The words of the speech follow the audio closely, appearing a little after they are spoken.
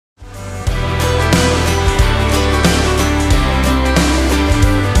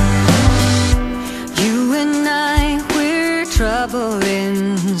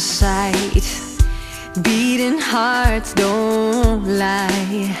hearts don't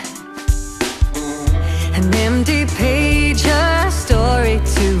lie. An empty page, a story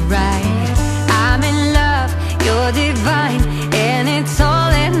to write. I'm in love, you're divine, and it's all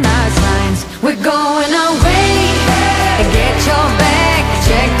in our signs. We're going away, get your bag,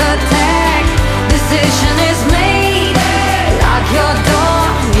 check the tag. Decision is made, lock your door,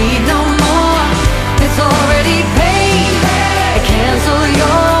 need no more. It's already paid, cancel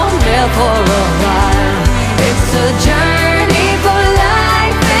your mail for a while. It's a journey for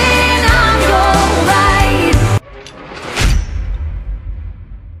life, and I'm your ride.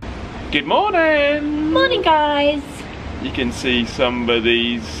 Good morning! Morning, guys. You can see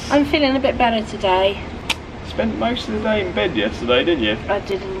somebody's I'm feeling a bit better today. spent most of the day in bed yesterday, didn't you? I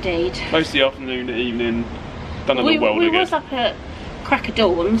did indeed. Most of the afternoon, the evening, done a We world again. was up at crack of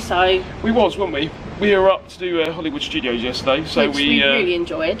dawn, so We was, weren't we? We were up to do Hollywood Studios yesterday, so which we really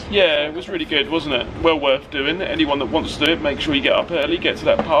enjoyed. yeah, it was really good, wasn't it? Well worth doing. Anyone that wants to do it, make sure you get up early, get to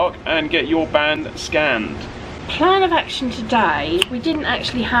that park, and get your band scanned. Plan of action today, we didn't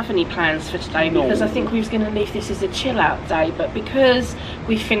actually have any plans for today because I think we was going to leave this as a chill out day, but because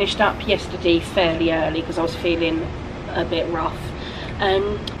we finished up yesterday fairly early because I was feeling a bit rough,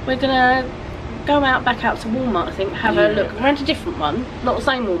 we're going to go back out to Walmart, I think, have a look. We went to a different one, not the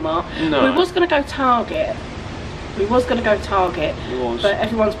same Walmart. No. We was going to go Target. But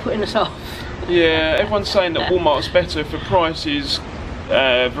everyone's putting us off. Yeah, everyone's saying that Walmart's better for prices,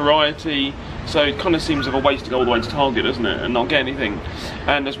 variety, so it kind of seems like a waste to go all the way to Target, doesn't it, and not get anything.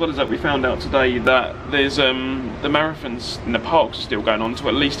 And as well as that, we found out today that there's the marathons in the parks are still going on to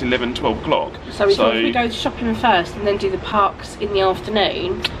at least 11, 12 o'clock. So we thought if we go shopping first and then do the parks in the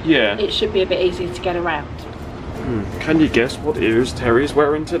afternoon, yeah, it should be a bit easier to get around. Can you guess what ears Terry's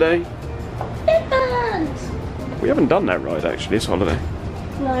wearing today? Headbands! We haven't done that right actually this holiday.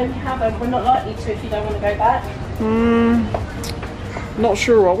 No, we haven't. We're not likely to if you don't want to go back. Not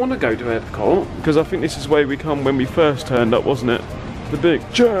sure I want to go to Epcot, because I think this is where we come when we first turned up, wasn't it? The big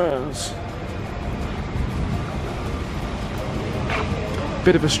jazz.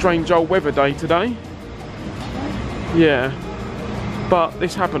 Bit of a strange old weather day today. Yeah. But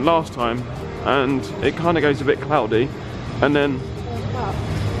this happened last time, and it kind of goes a bit cloudy, and then...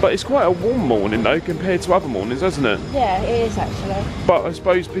 But it's quite a warm morning though, compared to other mornings, isn't it? Yeah, it is actually. But I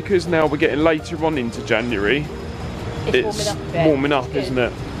suppose because now we're getting later on into January, it's warming up, isn't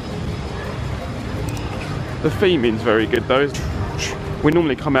it? The theming's very good though. We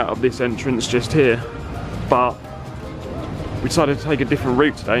normally come out of this entrance just here, but we decided to take a different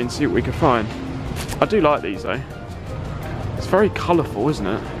route today and see what we could find. I do like these though. It's very colourful, isn't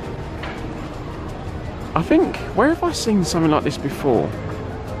it? I think, where have I seen something like this before?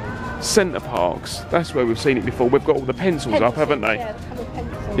 Centre Parks, that's where we've seen it before. We've got all the pencils up, haven't they? Yeah, the coloured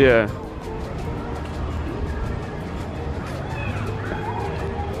pencils. Yeah.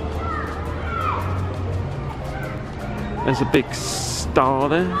 There's a big star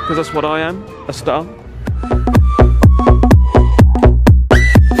there, because that's what I am, a star.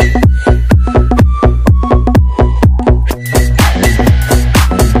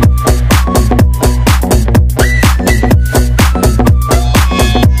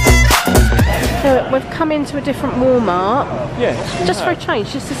 So we've come into a different Walmart, Yes. just for a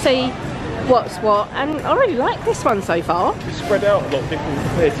change, just to see what's what, and I really like this one so far. It's spread out a lot different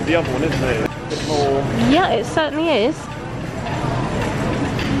compared to the other one, isn't it? A bit more... Yeah, it certainly is.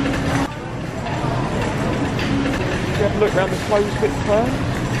 You have a look around the clothes bit first.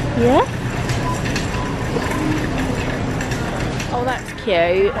 Yeah. Oh, that's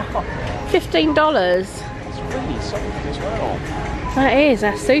cute. $15. It's really soft as well. That is,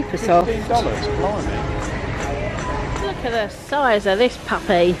 that's super soft. $15, blimey. Look at the size of this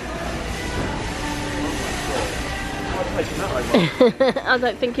puppy. I've taken that over. I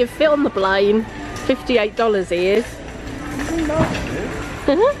don't think he'd fit on the plane. $58 he is. Very nice, dude.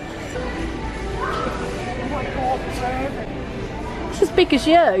 Oh my god, it's so heavy. It's as big as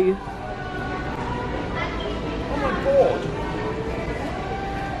you. Oh my god.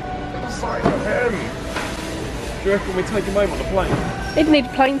 The size of him. Do you reckon we take him home on the plane? He'd need a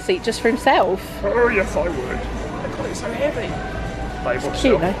plane seat just for himself. Oh yes I would. Oh god, it's so heavy. Babe, what's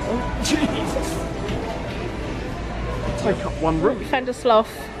Cute up? though. Oh Jesus. Take up one room. Found a sloth.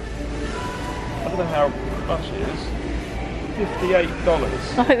 I don't know how much it is.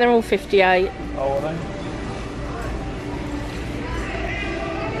 $58. I think they're all 58. Oh, are they?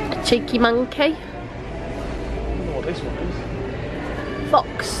 A cheeky monkey. I don't know what this one is.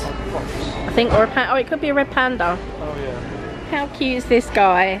 Fox. Oh, fox. I think, or a oh, it could be a red panda. Oh yeah. How cute is this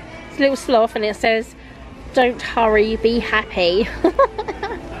guy? It's a little sloth and it says, "Don't hurry, be happy."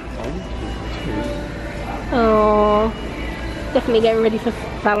 Oh, definitely getting ready for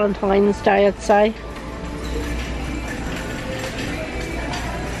Valentine's Day, I'd say.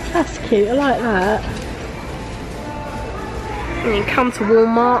 That's cute, I like that. And you come to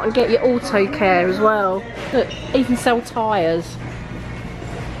Walmart and get your auto care as well. Look, even sell tyres.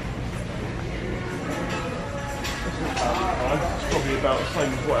 It's probably about the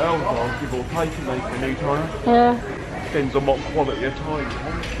same as what ours are, give or take, and make a new tyre. Yeah. Depends on what quality of tyre you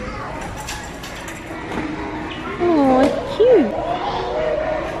want. Oh, it's cute.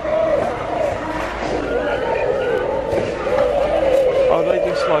 Are they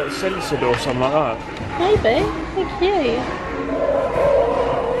just like censored or something like that? Maybe. They're cute.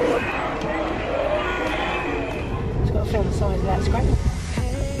 It's got to fill the size of that scrap.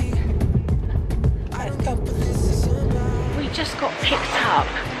 We just got picked up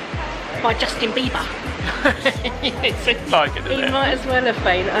by Justin Bieber. It's like it, He isn't it? might as well have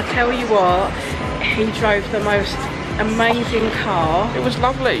been. I tell you what, he drove the most amazing car. It was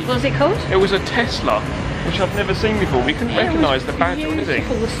lovely. What was it called? It was a Tesla, which I've never seen before. We couldn't recognise the badge or anything.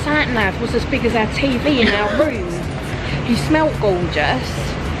 The sat nav was as big as our TV in our room. He smelt gorgeous,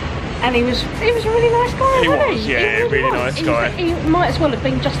 and he was a really nice guy. He wasn't was, yeah, He really nice guy. He might as well have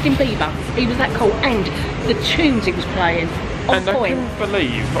been Justin Bieber. He was that cool, and the tunes he was playing on And I point. couldn't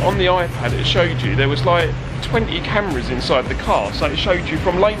believe, but on the iPad it showed you there was like 20 cameras inside the car, so it showed you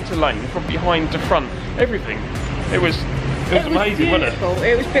from lane to lane, from behind to front, everything. It was amazing, beautiful.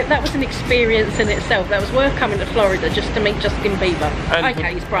 wasn't it? That was an experience in itself. That was worth coming to Florida just to meet Justin Bieber. And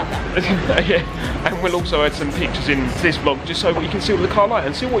okay, his brother. Yeah, and we'll also add some pictures in this vlog just so you can see what the car like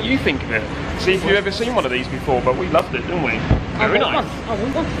and see what you think of it. See if you've ever seen one of these before, but we loved it, didn't we? Very nice. I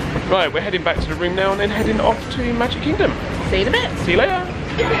want one. Right, we're heading back to the room now and then heading off to Magic Kingdom. See you in a bit. See you later.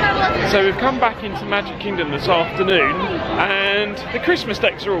 So we've come back into Magic Kingdom this afternoon and the Christmas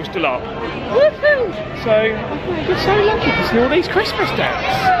decks are all still up. Woohoo! So we're so lucky to see all these Christmas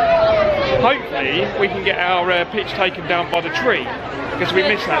decks. Hopefully we can get our pitch taken down by the tree, because we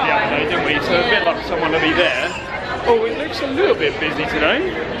missed that the other day, didn't we? So a bit like someone will be there. Oh, it looks a little bit busy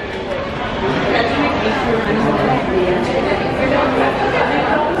today.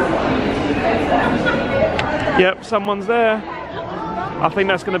 Yep, someone's there. I think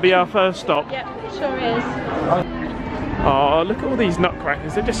that's going to be our first stop. Yep, sure is. Oh, look at all these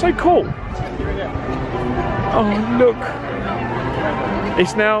nutcrackers. They're just so cool. Oh, look.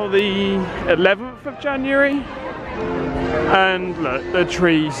 It's now the 11th of January. And look, the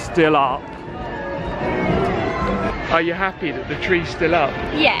tree's still up. Are you happy that the tree's still up?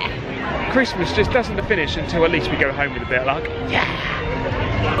 Yeah. Christmas just doesn't finish until at least we go home with a bit of luck. Yeah.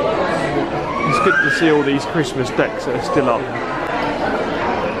 It's good to see all these Christmas decks that are still up.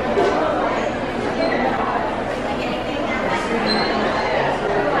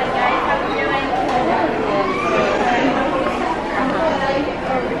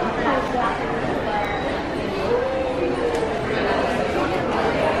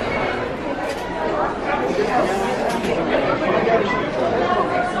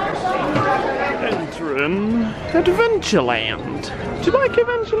 Adventureland. Do you like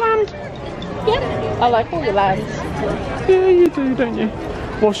Adventureland? Yep. I like all your lands. Yeah, you do, don't you?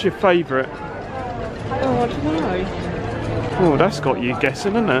 What's your favourite? Oh, I don't know. Oh, that's got you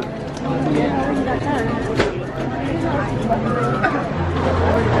guessing, isn't it? Yeah, I really don't know.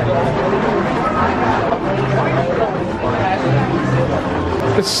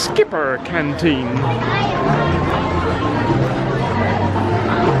 The Skipper Canteen.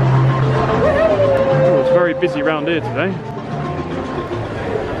 Oh, it's very busy round here today.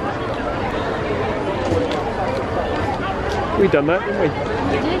 We done that, didn't we?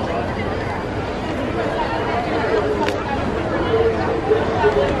 We did.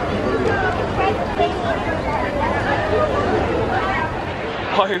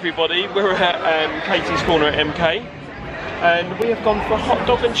 Hi everybody, we're at Katie's Corner at MK and we have gone for hot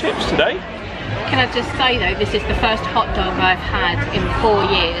dog and chips today. Can I just say though, this is the first hot dog I've had in 4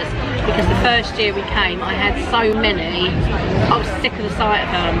 years, because the first year we came I had so many, I was sick of the sight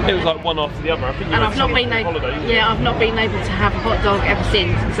of them. It was like one after the other. I think you And went I've not on been able, holiday. yeah, I've not been able to have a hot dog ever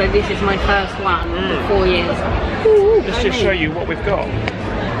since. So this is my first one in 4 years. Let's just show you what we've got.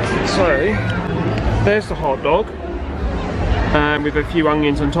 So, there's the hot dog. And with a few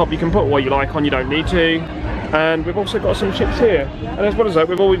onions on top. You can put what you like on, you don't need to. And we've also got some chips here. And as well as that,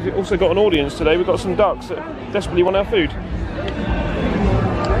 we've also got an audience today. We've got some ducks that desperately want our food.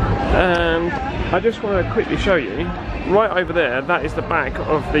 And I just want to quickly show you, right over there, that is the back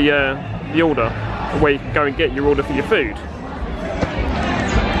of the order, where you can go and get your order for your food.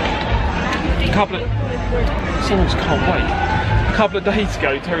 Someone just can't wait. a couple of days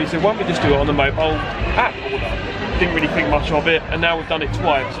ago, Terry said, why don't we just do it on the mobile app order? Didn't really think much of it, and now we've done it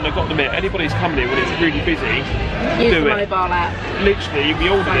twice. And I've got to admit, anybody's coming here when it's really busy, Use do the it. mobile app. Literally, we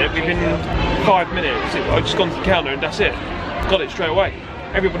ordered it within 5 minutes. I've just gone to the counter and that's it. Got it straight away.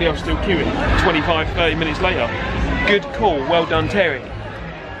 Everybody else still queuing 25, 30 minutes later. Good call, well done Terry.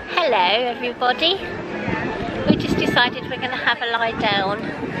 Hello everybody. We just decided we're going to have a lie down.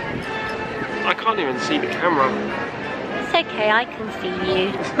 I can't even see the camera. It's okay, I can see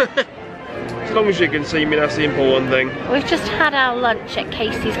you. As long as you can see me, that's the important thing. We've just had our lunch at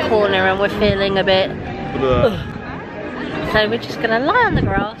Casey's Corner and we're feeling a bit... So we're just going to lie on the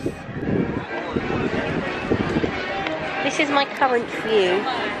grass. This is my current view.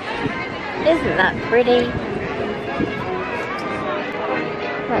 Isn't that pretty?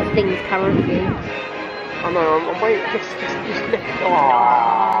 That's Thing's current view. I know, I'm waiting, just lift.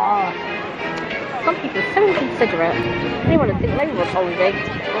 Some people are so inconsiderate. They want to think they were holiday. I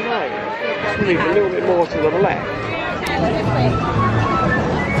know. Just move a little bit more to the left.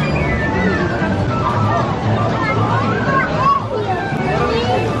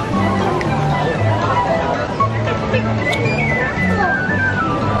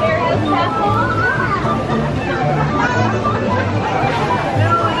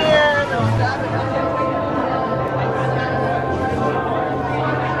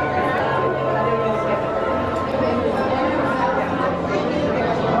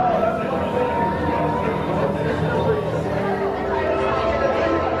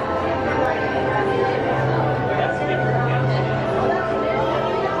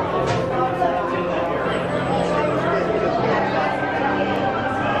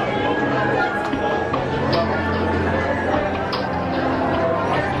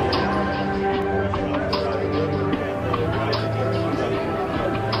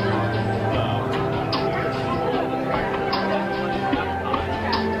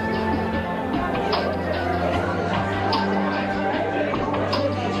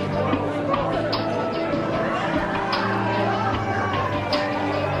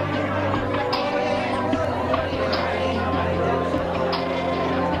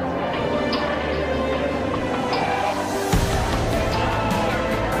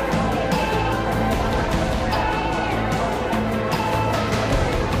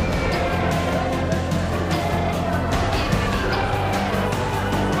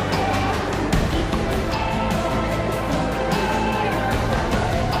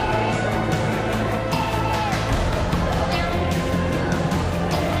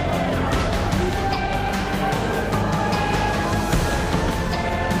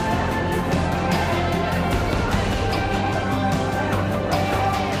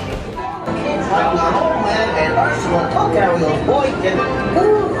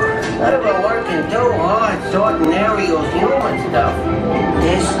 Working too hard sorting Ariel's human stuff.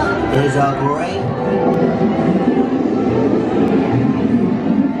 This is a great...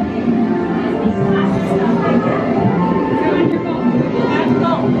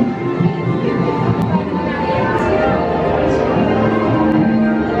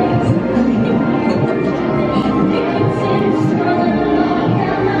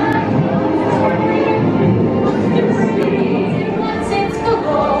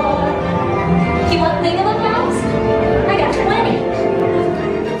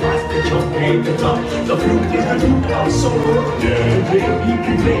 The flute is a lute of soul. Yeah, baby, you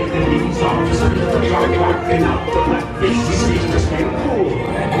play the leaves on the circle. Rocking out the blackfish, the sweetness and cool.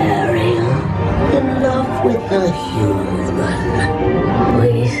 Ariel, in love with a human. We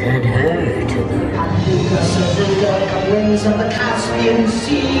sent her to the southern wings of the Caspian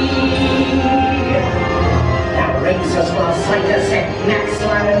Sea. That brings us glossitis and next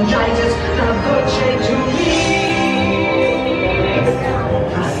laryngitis, a good shade to me.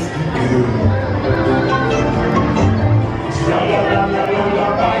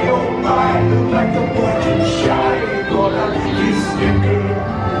 Like the fortune shine, gonna be sticker.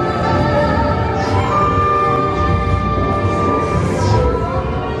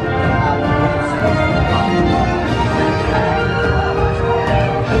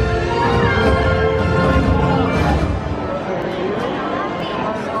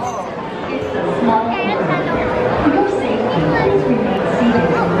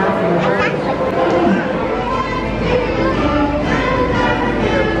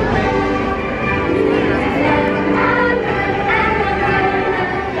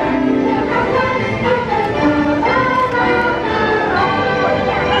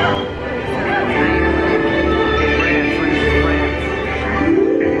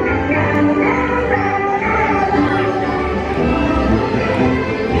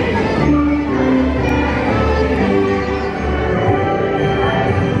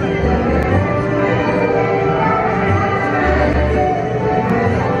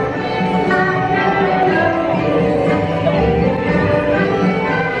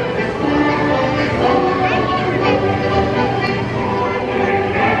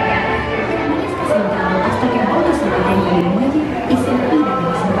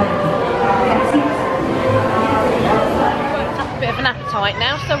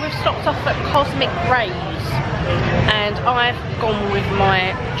 now, so we've stopped off at Cosmic Rays, and I've gone with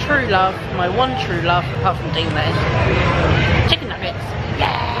my true love, my one true love, apart from Dean there. Chicken nuggets,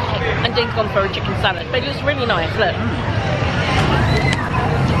 yeah! And Dean's gone for a chicken salad, but it looks really nice, look.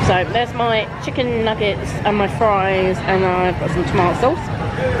 So there's my chicken nuggets and my fries, and I've got some tomato sauce.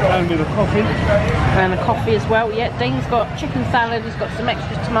 And with a coffee. And a coffee as well. Yeah, Dean's got chicken salad, he's got some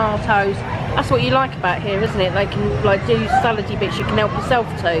extra tomatoes. That's what you like about here, isn't it? They can like do salady bits you can help yourself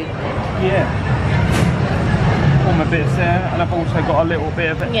to. Yeah. All my bits there, and I've also got a little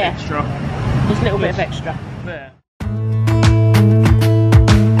bit of extra. Just a little bit of extra. There.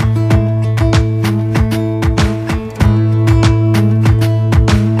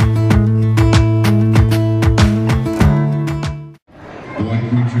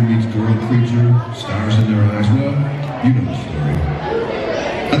 Stars in their eyes. Well, you know the story.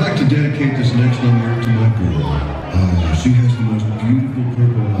 I'd like to dedicate this next number to my girl. She has the most beautiful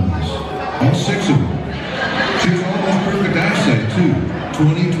purple eyes. All 6 of them. She has almost perfect eyesight, too.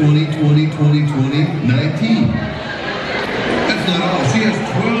 20, 20, 20, 20, 20, 19. That's not all. She has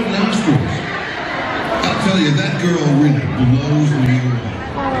 12 nostrils. I'll tell you, that girl really blows me away.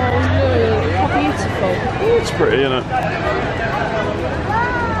 Oh, look, how beautiful. It's pretty, isn't it?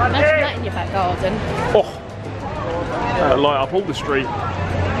 Imagine that in your back garden. Oh, that'll light up all the street.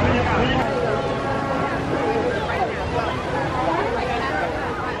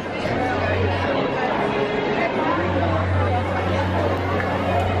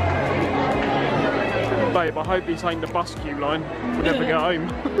 Babe, I hope this ain't the bus queue line. We'll never get home.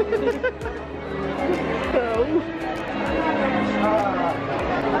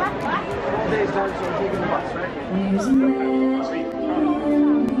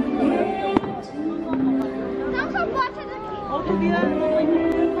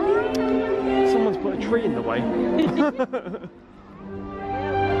 Someone's put a tree in the way.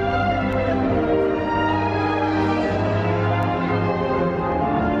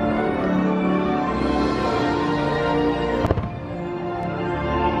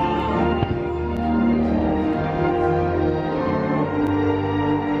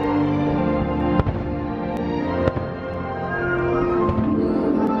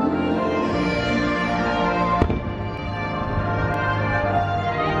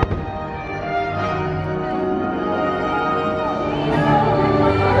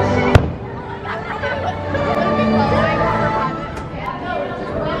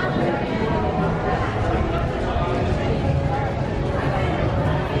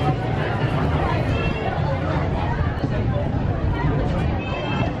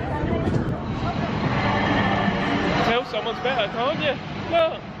 Someone's better, can't you?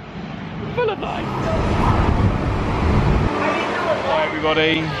 Look, full of life. Hi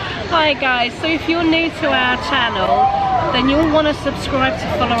everybody. Hi guys, so if you're new to our channel, then you'll want to subscribe to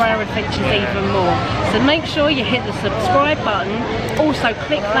follow our adventures even more. So make sure you hit the subscribe button, also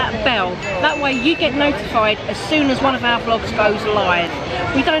click that bell. That way you get notified as soon as one of our vlogs goes live.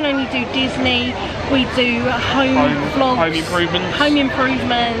 We don't only do Disney, we do home vlogs, home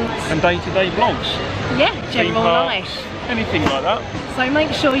improvements, and day-to-day vlogs. Yeah, general life. Anything like that. So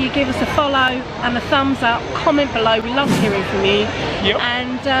make sure you give us a follow and a thumbs up, comment below, we love hearing from you. Yep.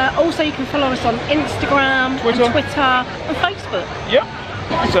 And also you can follow us on Instagram, Twitter and Facebook. Yep.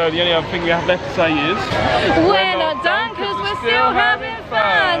 So the only other thing we have left to say is... We're not done because we're still having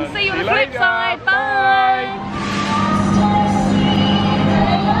fun. See you on the flip side. Bye.